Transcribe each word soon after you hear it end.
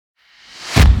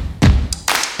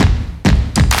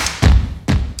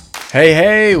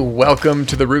Hey, welcome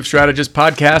to the Roof Strategist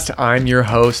Podcast. I'm your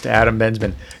host, Adam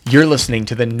Bensman. You're listening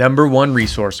to the #1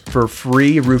 resource for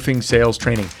free roofing sales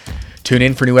training. Tune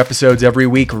in for new episodes every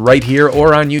week right here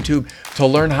or on YouTube to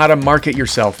learn how to market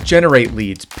yourself, generate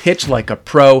leads, pitch like a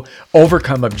pro,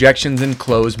 overcome objections, and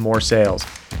close more sales.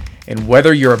 And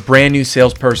whether you're a brand new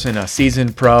salesperson, a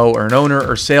seasoned pro, or an owner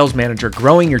or sales manager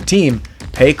growing your team,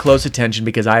 pay close attention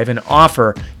because I have an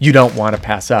offer you don't want to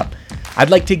pass up. I'd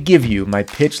like to give you my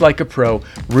Pitch Like a Pro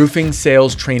roofing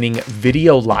sales training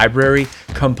video library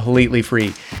completely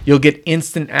free. You'll get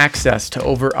instant access to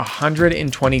over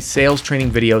 120 sales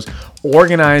training videos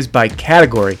organized by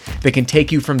category that can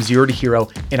take you from zero to hero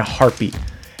in a heartbeat.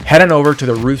 Head on over to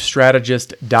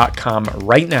theroofstrategist.com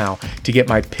right now to get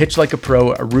my Pitch Like a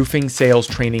Pro roofing sales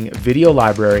training video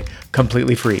library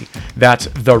completely free. That's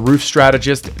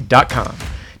theroofstrategist.com.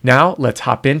 Now let's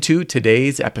hop into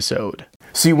today's episode.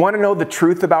 So you want to know the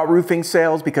truth about roofing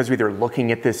sales because you're either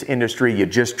looking at this industry, you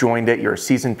just joined it, you're a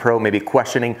seasoned pro, maybe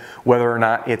questioning whether or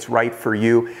not it's right for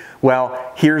you.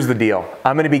 Well, here's the deal.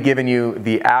 I'm going to be giving you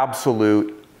the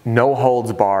absolute, no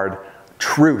holds barred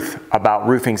truth about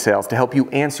roofing sales to help you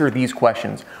answer these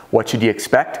questions. What should you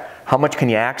expect? How much can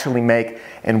you actually make?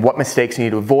 And what mistakes you need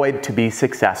to avoid to be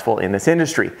successful in this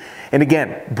industry? And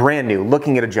again, brand new,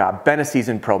 looking at a job, been a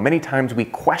seasoned pro. Many times we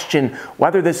question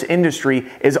whether this industry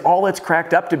is all it's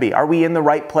cracked up to be. Are we in the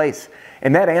right place?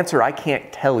 And that answer I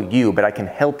can't tell you, but I can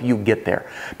help you get there.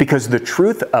 Because the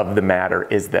truth of the matter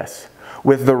is this.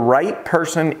 With the right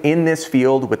person in this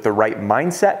field, with the right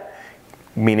mindset,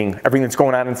 meaning everything that's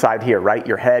going on inside here, right?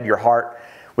 Your head, your heart,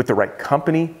 with the right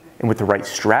company, and with the right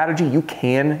strategy, you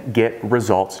can get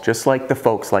results just like the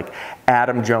folks like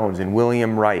Adam Jones and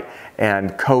William Wright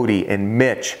and Cody and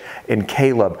Mitch and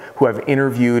Caleb who have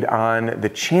interviewed on the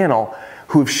channel,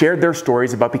 who have shared their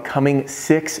stories about becoming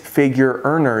six-figure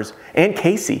earners, and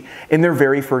Casey in their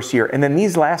very first year. And then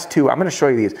these last two, I'm going to show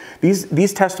you these.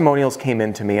 These testimonials came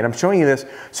into me, and I'm showing you this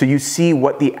so you see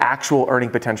what the actual earning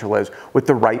potential is with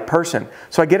the right person.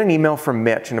 So I get an email from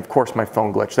Mitch, and of course my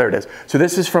phone glitched. There it is. So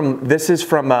this is from this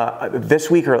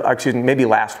week, or excuse me, maybe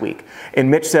last week. And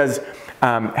Mitch says,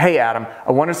 hey Adam,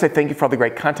 I wanted to say thank you for all the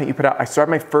great content you put out. I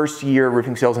started my first year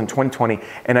roofing sales in 2020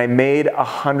 and I made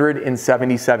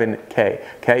 $177K.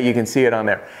 Okay, you can see it on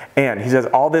there. And he says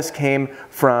all this came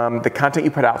from the content you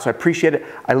put out, so I appreciate it.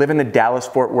 I live in the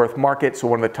Dallas-Fort Worth market, so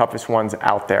one of the toughest ones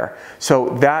out there. So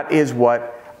that is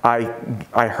what I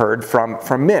heard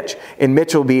from Mitch, and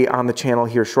Mitch will be on the channel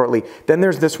here shortly. Then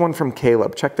there's this one from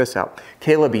Caleb. Check this out.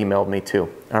 Caleb emailed me too.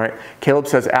 All right. Caleb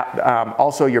says,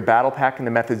 also your battle pack and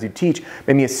the methods you teach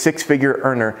made me a six-figure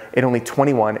earner at only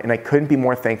 21, and I couldn't be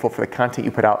more thankful for the content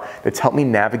you put out that's helped me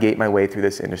navigate my way through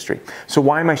this industry. So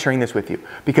why am I sharing this with you?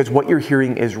 Because what you're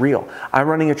hearing is real. I'm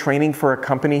running a training for a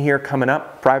company here coming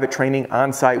up, private training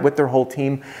on site with their whole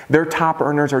team. Their top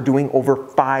earners are doing over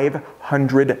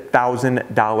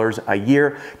 $500,000 a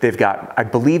year. They've got, I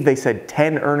believe they said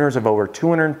 10 earners of over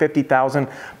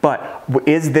 $250,000. But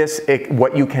is this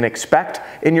what you can expect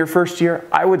in your first year?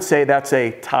 I would say that's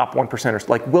a top 1%er,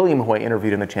 like William who I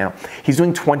interviewed in the channel. He's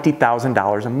doing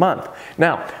 $20,000 a month.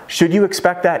 Now, should you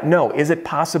expect that? No. Is it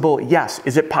possible? Yes.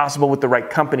 Is it possible with the right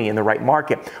company in the right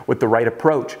market, with the right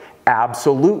approach?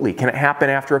 Absolutely. Can it happen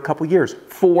after a couple years?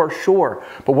 For sure.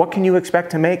 But what can you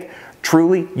expect to make?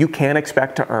 Truly, you can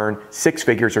expect to earn six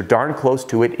figures or darn close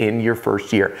to it in your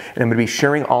first year. And I'm going to be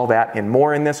sharing all that and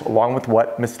more in this, along with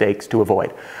what mistakes to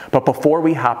avoid. But before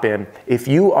we hop in, if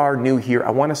you are new here, I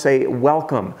want to say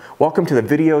welcome. Welcome to the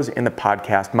videos and the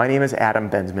podcast. My name is Adam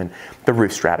Bensman, the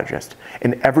Roof Strategist.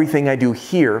 And everything I do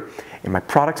here and my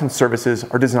products and services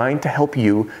are designed to help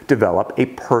you develop a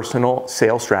personal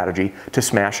sales strategy to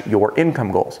smash your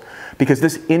income goals. Because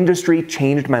this industry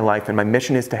changed my life, and my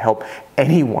mission is to help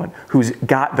anyone who's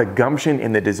got the gumption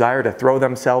and the desire to throw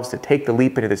themselves, to take the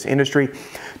leap into this industry,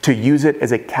 to use it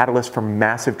as a catalyst for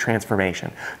massive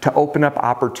transformation, to open up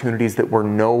opportunities that were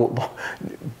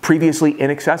previously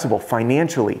inaccessible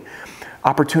financially.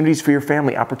 Opportunities for your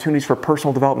family, opportunities for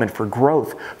personal development, for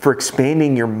growth, for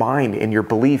expanding your mind and your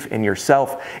belief in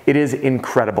yourself. It is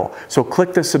incredible. So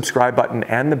click the subscribe button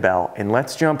and the bell, and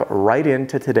let's jump right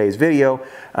into today's video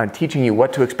on teaching you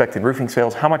what to expect in roofing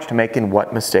sales, how much to make, and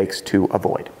what mistakes to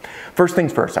avoid. First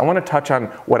things first, I want to touch on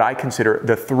what I consider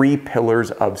the three pillars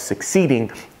of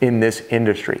succeeding in this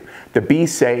industry. The be,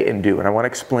 say, and do, and I want to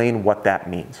explain what that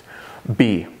means.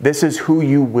 Be, this is who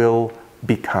you will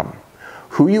become.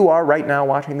 Who you are right now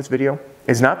watching this video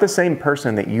is not the same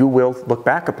person that you will look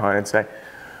back upon and say,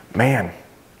 man,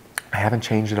 I haven't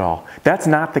changed at all. That's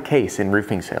not the case in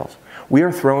roofing sales. We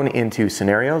are thrown into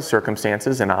scenarios,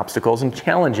 circumstances, and obstacles and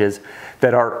challenges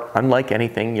that are unlike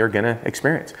anything you're going to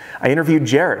experience. I interviewed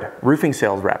Jared, roofing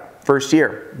sales rep, first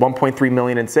year, 1.3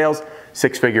 million in sales,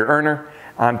 6-figure earner,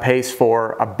 on pace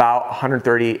for about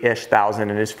 130-ish thousand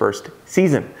in his first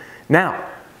season. Now,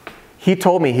 he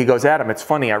told me, he goes, Adam, it's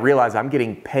funny, I realize I'm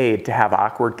getting paid to have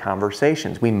awkward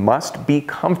conversations. We must be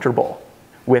comfortable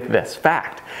with this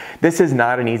fact. This is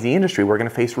not an easy industry. We're going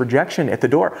to face rejection at the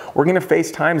door. We're going to face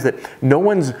times that no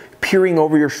one's peering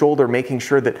over your shoulder, making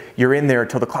sure that you're in there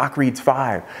until the clock reads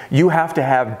 5. You have to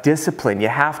have discipline. You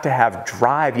have to have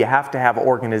drive. You have to have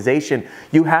organization.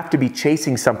 You have to be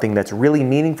chasing something that's really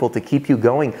meaningful to keep you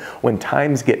going when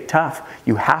times get tough.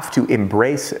 You have to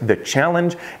embrace the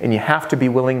challenge, and you have to be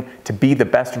willing to be the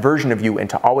best version of you and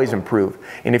to always improve.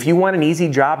 And if you want an easy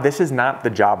job, this is not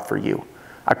the job for you.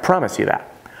 I promise you that.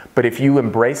 But if you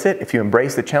embrace it, if you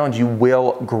embrace the challenge, you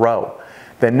will grow.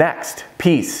 The next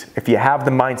piece, if you have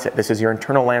the mindset, this is your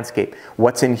internal landscape.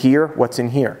 What's in here? What's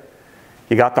in here?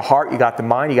 You got the heart, you got the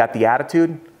mind, you got the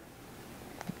attitude?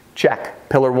 Check.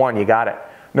 Pillar 1, you got it.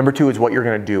 Number 2 is what you're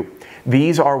going to do.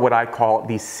 These are what I call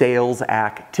the sales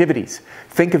activities.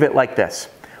 Think of it like this.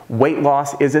 Weight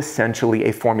loss is essentially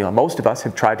a formula. Most of us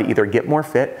have tried to either get more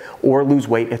fit or lose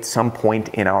weight at some point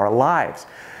in our lives.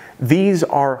 These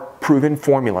are proven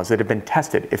formulas that have been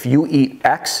tested. If you eat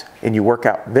X and you work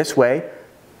out this way,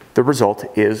 the result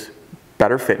is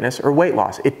better fitness or weight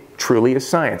loss. It truly is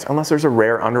science, unless there's a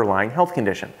rare underlying health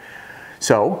condition.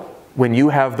 So when you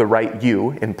have the right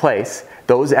you in place,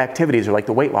 those activities are like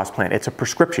the weight loss plan. It's a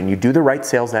prescription. You do the right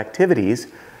sales activities,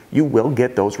 you will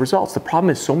get those results. The problem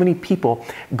is so many people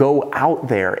go out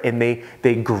there and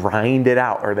they grind it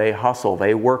out, or they hustle,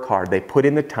 they work hard, they put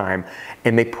in the time,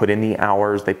 and they put in the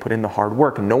hours, they put in the hard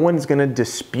work. No one's gonna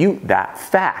dispute that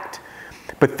fact.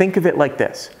 But think of it like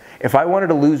this. If I wanted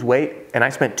to lose weight and I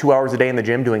spent 2 hours a day in the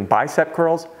gym doing bicep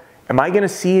curls, am I going to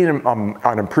see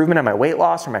an improvement in my weight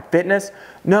loss or my fitness?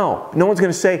 No. No one's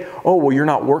going to say, oh, well, you're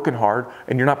not working hard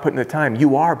and you're not putting the time.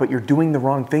 You are, but you're doing the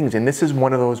wrong things. And this is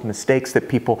one of those mistakes that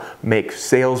people make,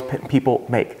 sales people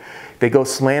make. They go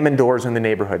slamming doors in the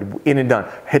neighborhood, in and done.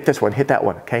 Hit this one, hit that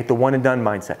one, okay? The one and done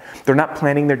mindset. They're not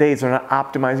planning their days. They're not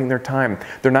optimizing their time.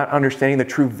 They're not understanding the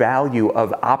true value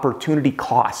of opportunity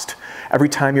cost. Every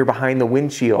time you're behind the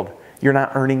windshield, you're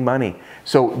not earning money.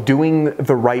 So doing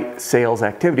the right sales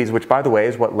activities, which by the way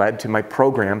is what led to my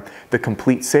program, the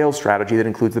Complete Sales Strategy, that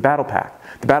includes the Battle Pack.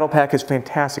 The Battle Pack is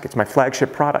fantastic. It's my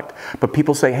flagship product. But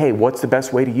people say, hey, what's the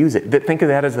best way to use it? Think of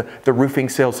that as the roofing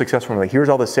sales success formula. Here's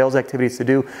all the sales activities to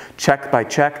do, check by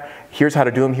check. Here's how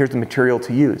to do them. Here's the material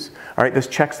to use. All right, this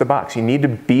checks the box. You need to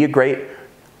be the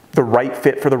right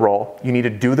fit for the role. You need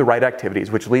to do the right activities,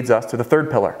 which leads us to the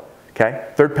third pillar. Okay?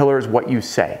 Third pillar is what you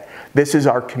say. This is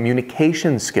our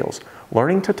communication skills.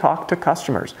 Learning to talk to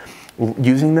customers.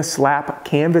 Using the SLAP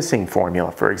canvassing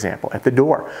formula, for example, at the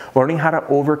door. Learning how to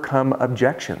overcome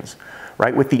objections,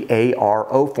 right? With the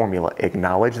ARO formula.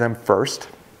 Acknowledge them first,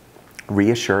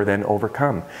 reassure, then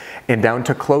overcome. And down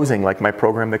to closing, like my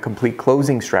program, the Complete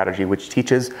Closing Strategy, which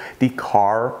teaches the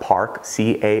CAR PARK,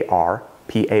 C-A-R-P-A-R-K,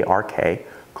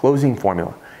 closing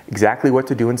formula. Exactly what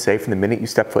to do and say from the minute you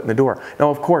step foot in the door. Now,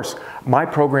 of course, my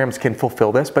programs can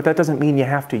fulfill this, but that doesn't mean you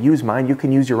have to use mine. You can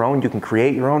use your own, you can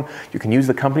create your own, you can use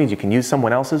the company's, you can use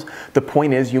someone else's. The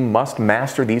point is you must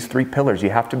master these 3 pillars.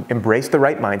 You have to embrace the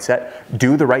right mindset,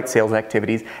 do the right sales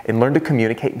activities, and learn to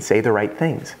communicate and say the right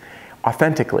things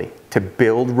authentically, to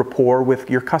build rapport with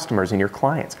your customers and your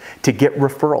clients, to get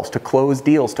referrals, to close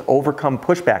deals, to overcome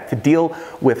pushback, to deal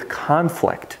with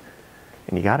conflict.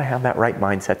 And you got to have that right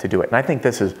mindset to do it. And I think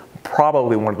this is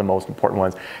probably one of the most important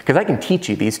ones, because I can teach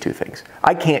you these 2 things.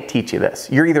 I can't teach you this.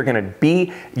 You're either going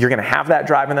to have that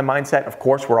drive and the mindset. Of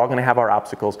course, we're all going to have our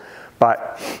obstacles,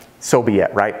 but so be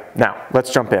it, right? Now,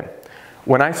 let's jump in.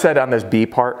 When I said on this B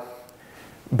part,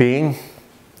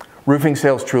 roofing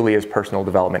sales truly is personal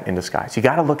development in disguise. You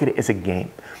got to look at it as a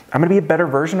game. I'm going to be a better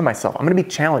version of myself. I'm going to be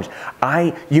challenged.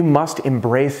 You must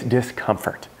embrace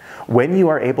discomfort. When you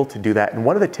are able to do that, and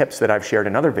one of the tips that I've shared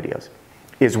in other videos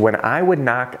is when I would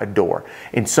knock a door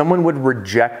and someone would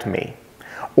reject me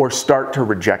or start to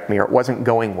reject me or it wasn't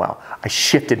going well, I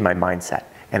shifted my mindset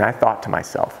and I thought to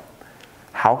myself,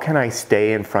 how can I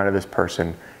stay in front of this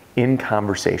person in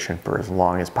conversation for as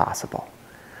long as possible?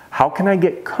 How can I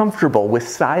get comfortable with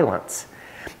silence?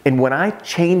 And when I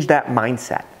changed that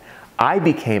mindset, I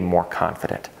became more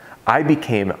confident. I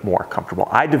became more comfortable.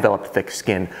 I developed thick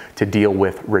skin to deal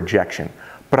with rejection.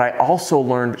 But I also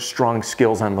learned strong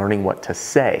skills on learning what to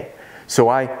say. So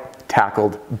I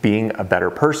tackled being a better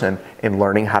person and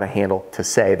learning how to handle to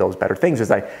say those better things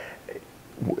as I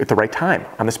at the right time,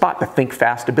 on the spot. The think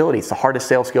fast ability, it's the hardest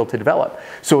sales skill to develop.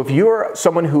 So if you're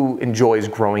someone who enjoys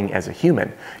growing as a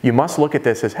human, you must look at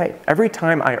this as, hey, every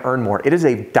time I earn more, it is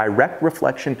a direct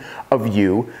reflection of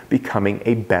you becoming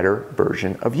a better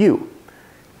version of you.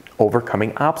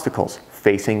 Overcoming obstacles,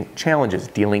 facing challenges,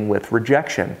 dealing with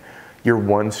rejection. You're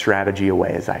one strategy away,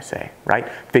 as I say, right?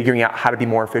 Figuring out how to be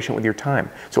more efficient with your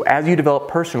time. So as you develop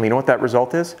personally, you know what that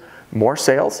result is? More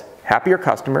sales, happier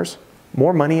customers,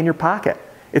 more money in your pocket.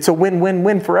 It's a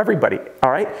win-win-win for everybody,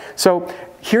 all right? So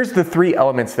here's the 3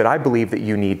 elements that I believe that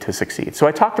you need to succeed. So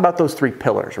I talked about those 3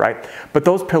 pillars, right? But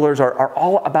those pillars are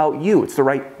all about you. It's the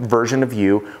right version of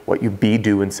you, what you be,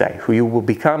 do, and say. Who you will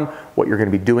become, what you're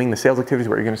going to be doing, the sales activities,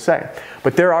 what you're going to say.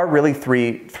 But there are really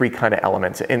three kind of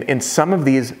elements. And some of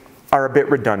these are a bit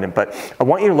redundant, but I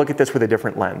want you to look at this with a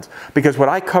different lens. Because what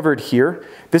I covered here,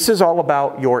 this is all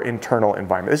about your internal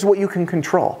environment. This is what you can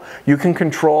control. You can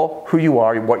control who you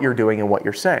are, what you're doing, and what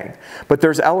you're saying. But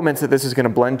there's elements that this is going to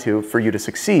blend to for you to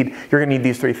succeed. You're going to need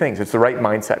these 3 things. It's the right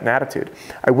mindset and attitude.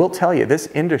 I will tell you, this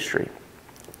industry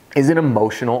is an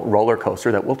emotional roller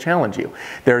coaster that will challenge you.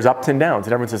 There's ups and downs,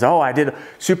 and everyone says, oh, I did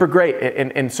super great.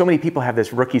 And so many people have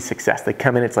this rookie success. They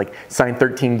come in, it's like sign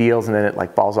 13 deals, and then it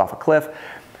like falls off a cliff.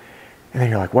 And then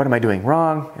you're like, what am I doing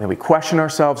wrong? And then we question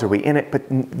ourselves, are we in it? But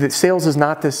the sales is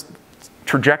not this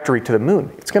trajectory to the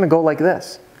moon. It's going to go like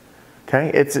this. Okay?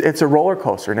 It's a roller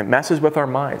coaster, and it messes with our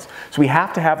minds. So we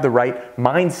have to have the right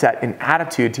mindset and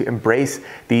attitude to embrace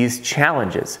these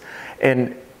challenges.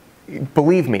 And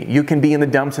believe me, you can be in the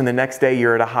dumps and the next day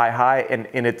you're at a high, and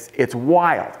it's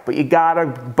wild. But you got to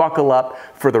buckle up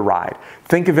for the ride.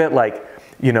 Think of it like,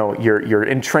 you know, you're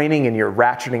in training and you're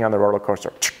ratcheting on the roller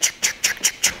coaster.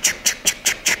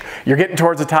 You're getting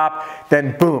towards the top,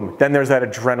 then boom, then there's that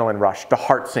adrenaline rush, the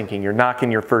heart sinking, you're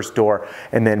knocking your first door,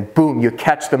 and then boom, you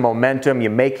catch the momentum,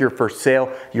 you make your first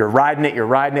sale, you're riding it,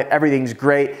 everything's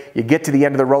great, you get to the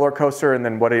end of the roller coaster, and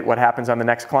then what happens on the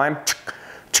next climb?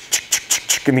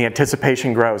 And the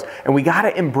anticipation grows. And we got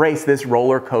to embrace this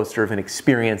roller coaster of an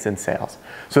experience in sales.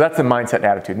 So that's the mindset and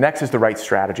attitude. Next is the right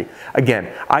strategy. Again,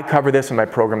 I cover this in my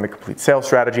program, The Complete Sales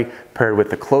Strategy, paired with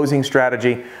the closing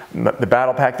strategy, the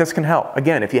battle pack. This can help.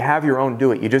 Again, if you have your own,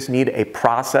 do it. You just need a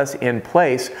process in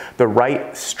place. The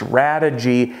right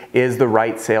strategy is the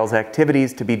right sales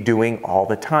activities to be doing all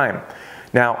the time.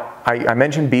 Now, I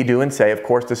mentioned be, do, and say. Of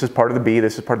course, this is part of the be,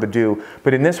 this is part of the do.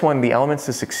 But in this one, the elements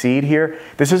to succeed here,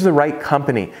 this is the right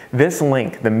company. This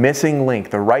link, the missing link,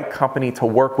 the right company to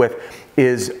work with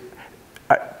is,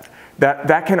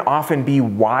 that can often be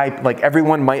why, like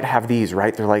everyone might have these,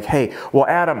 right? They're like, hey, well,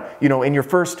 Adam, you know, in your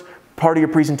first part of your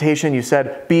presentation, you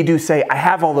said, be, do, say. I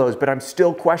have all those, but I'm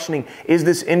still questioning, is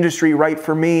this industry right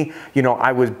for me? You know,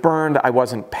 I was burned, I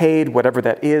wasn't paid, whatever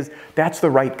that is. That's the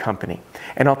right company.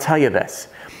 And I'll tell you this,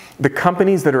 the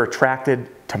companies that are attracted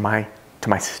to my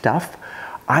stuff,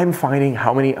 I'm finding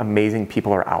how many amazing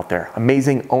people are out there.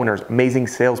 Amazing owners, amazing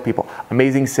salespeople,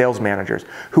 amazing sales managers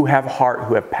who have heart,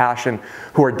 who have passion,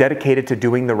 who are dedicated to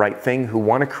doing the right thing, who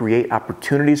want to create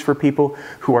opportunities for people,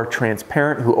 who are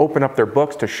transparent, who open up their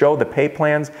books to show the pay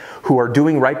plans, who are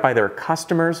doing right by their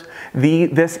customers.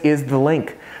 This is the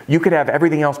link. You could have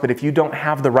everything else, but if you don't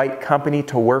have the right company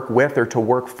to work with or to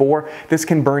work for, this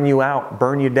can burn you out,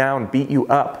 burn you down, beat you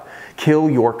up, kill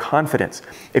your confidence.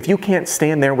 If you can't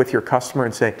stand there with your customer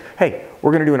and say, hey,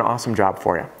 we're going to do an awesome job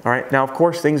for you. All right. Now, of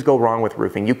course, things go wrong with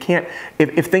roofing. You can't,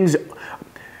 if things,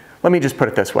 let me just put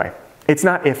it this way. It's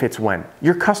not if, it's when.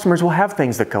 Your customers will have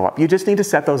things that go up. You just need to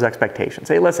set those expectations.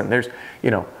 Say, listen, there's,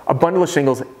 you know, a bundle of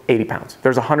shingles, 80 pounds.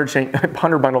 There's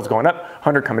 100 bundles going up,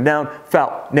 100 coming down,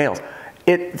 felt, nails.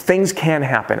 Things can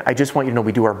happen. I just want you to know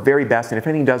we do our very best, and if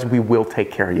anything does, we will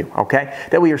take care of you, okay?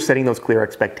 That way you're setting those clear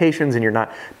expectations and you're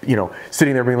not, you know,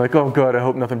 sitting there being like, oh God, I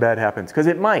hope nothing bad happens, because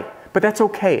it might, but that's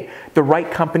okay. The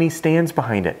right company stands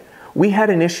behind it. We had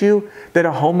an issue that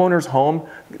a homeowner's home,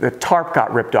 the tarp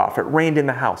got ripped off. It rained in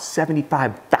the house,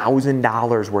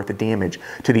 $75,000 worth of damage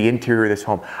to the interior of this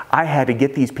home. I had to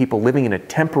get these people living in a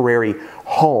temporary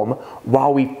home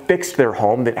while we fixed their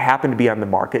home that happened to be on the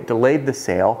market, delayed the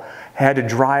sale, had to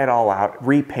dry it all out,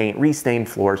 repaint, restain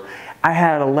floors. I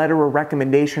had a letter of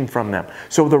recommendation from them.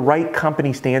 So the right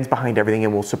company stands behind everything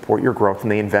and will support your growth,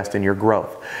 and they invest in your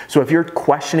growth. So if you're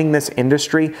questioning this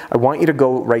industry, I want you to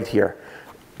go right here.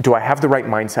 Do I have the right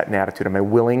mindset and attitude? Am I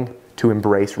willing to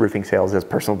embrace roofing sales as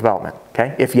personal development?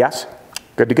 Okay, if yes,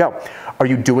 good to go. Are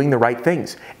you doing the right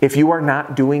things? If you are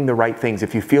not doing the right things,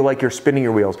 if you feel like you're spinning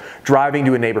your wheels, driving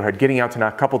to a neighborhood, getting out to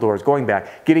knock a couple doors, going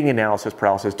back, getting analysis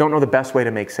paralysis, don't know the best way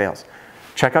to make sales,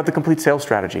 Check out the Complete Sales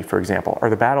Strategy, for example, or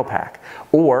the Battle Pack.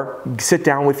 Or sit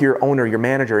down with your owner, your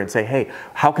manager, and say, hey,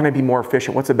 how can I be more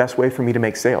efficient? What's the best way for me to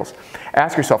make sales?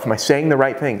 Ask yourself, am I saying the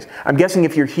right things? I'm guessing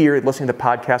if you're here listening to the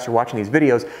podcast or watching these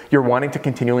videos, you're wanting to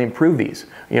continually improve these.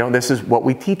 This is what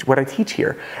we teach, what I teach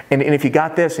here. And if you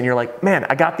got this and you're like, man,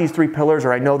 I got these 3 pillars,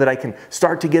 or I know that I can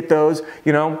start to get those,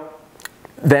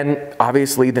 then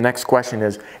obviously the next question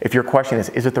is, if your question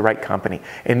is it the right company?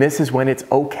 And this is when it's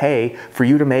okay for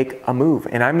you to make a move.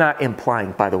 And I'm not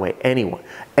implying, by the way,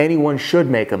 anyone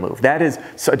should make a move. That is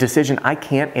a decision I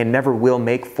can't and never will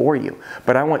make for you.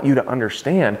 But I want you to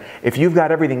understand, if you've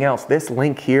got everything else, this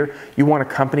link here, you want a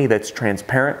company that's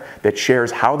transparent, that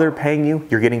shares how they're paying you,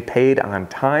 you're getting paid on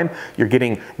time,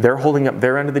 they're holding up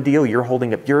their end of the deal, you're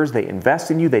holding up yours, they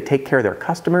invest in you, they take care of their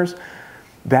customers.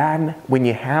 Then when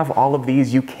you have all of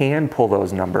these, you can pull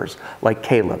those numbers like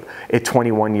Caleb at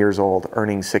 21 years old,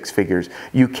 earning 6 figures.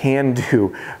 You can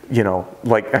do,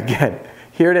 again,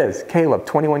 here it is, Caleb,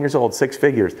 21 years old, 6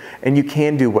 figures. And you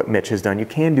can do what Mitch has done. You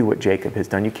can do what Jacob has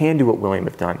done. You can do what William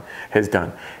has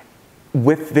done.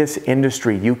 With this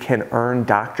industry, you can earn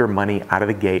doctor money out of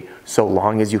the gate so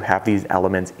long as you have these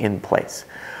elements in place.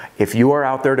 If you are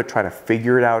out there to try to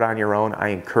figure it out on your own, I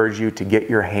encourage you to get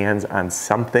your hands on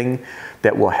something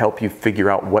that will help you figure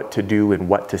out what to do and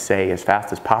what to say as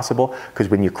fast as possible. Because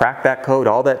when you crack that code,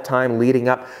 all that time leading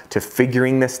up to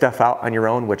figuring this stuff out on your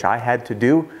own, which I had to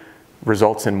do,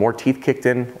 results in more teeth kicked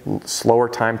in, slower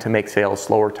time to make sales,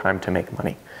 slower time to make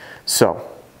money. So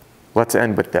let's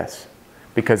end with this,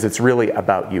 because it's really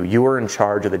about you. You are in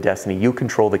charge of the destiny. You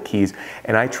control the keys.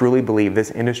 And I truly believe this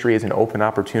industry is an open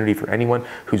opportunity for anyone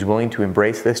who's willing to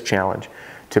embrace this challenge,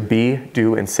 to be,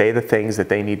 do, and say the things that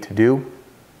they need to do,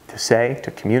 to say,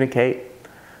 to communicate,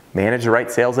 manage the right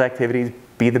sales activities,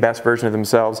 be the best version of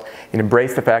themselves, and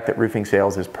embrace the fact that roofing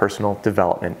sales is personal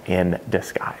development in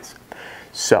disguise.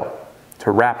 So,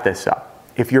 to wrap this up,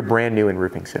 if you're brand new in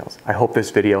roofing sales, I hope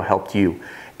this video helped you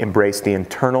embrace the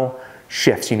internal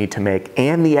shifts you need to make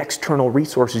and the external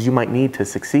resources you might need to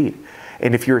succeed.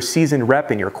 And if you're a seasoned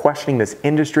rep and you're questioning this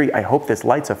industry, I hope this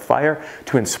lights a fire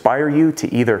to inspire you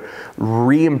to either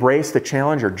re-embrace the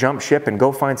challenge or jump ship and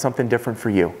go find something different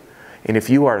for you. And if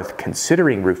you are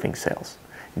considering roofing sales,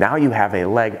 now you have a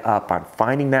leg up on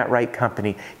finding that right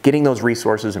company, getting those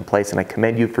resources in place, and I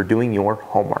commend you for doing your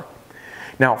homework.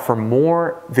 Now, for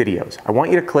more videos, I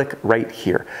want you to click right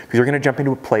here, because you're going to jump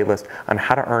into a playlist on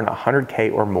how to earn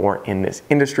 100K or more in this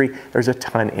industry. There's a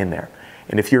ton in there.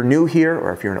 And if you're new here,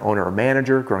 or if you're an owner or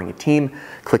manager growing a team,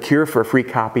 click here for a free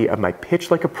copy of my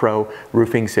Pitch Like a Pro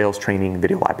roofing sales training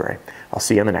video library. I'll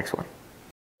see you on the next one.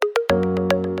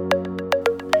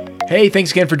 Hey, thanks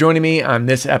again for joining me on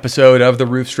this episode of the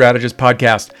Roof Strategist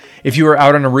Podcast. If you are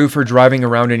out on a roof or driving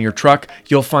around in your truck,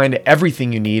 you'll find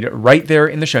everything you need right there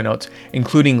in the show notes,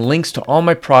 including links to all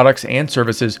my products and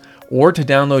services, or to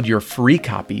download your free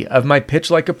copy of my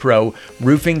Pitch Like a Pro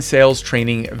roofing sales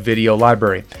training video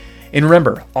library. And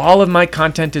remember, all of my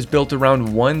content is built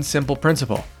around one simple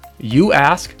principle. You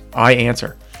ask, I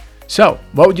answer. So,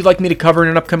 what would you like me to cover in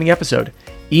an upcoming episode?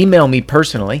 Email me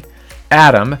personally,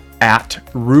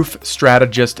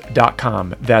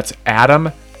 adam@roofstrategist.com. That's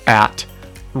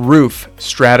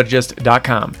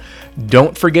adam@roofstrategist.com.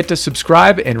 Don't forget to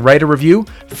subscribe and write a review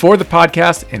for the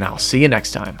podcast, and I'll see you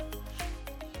next time.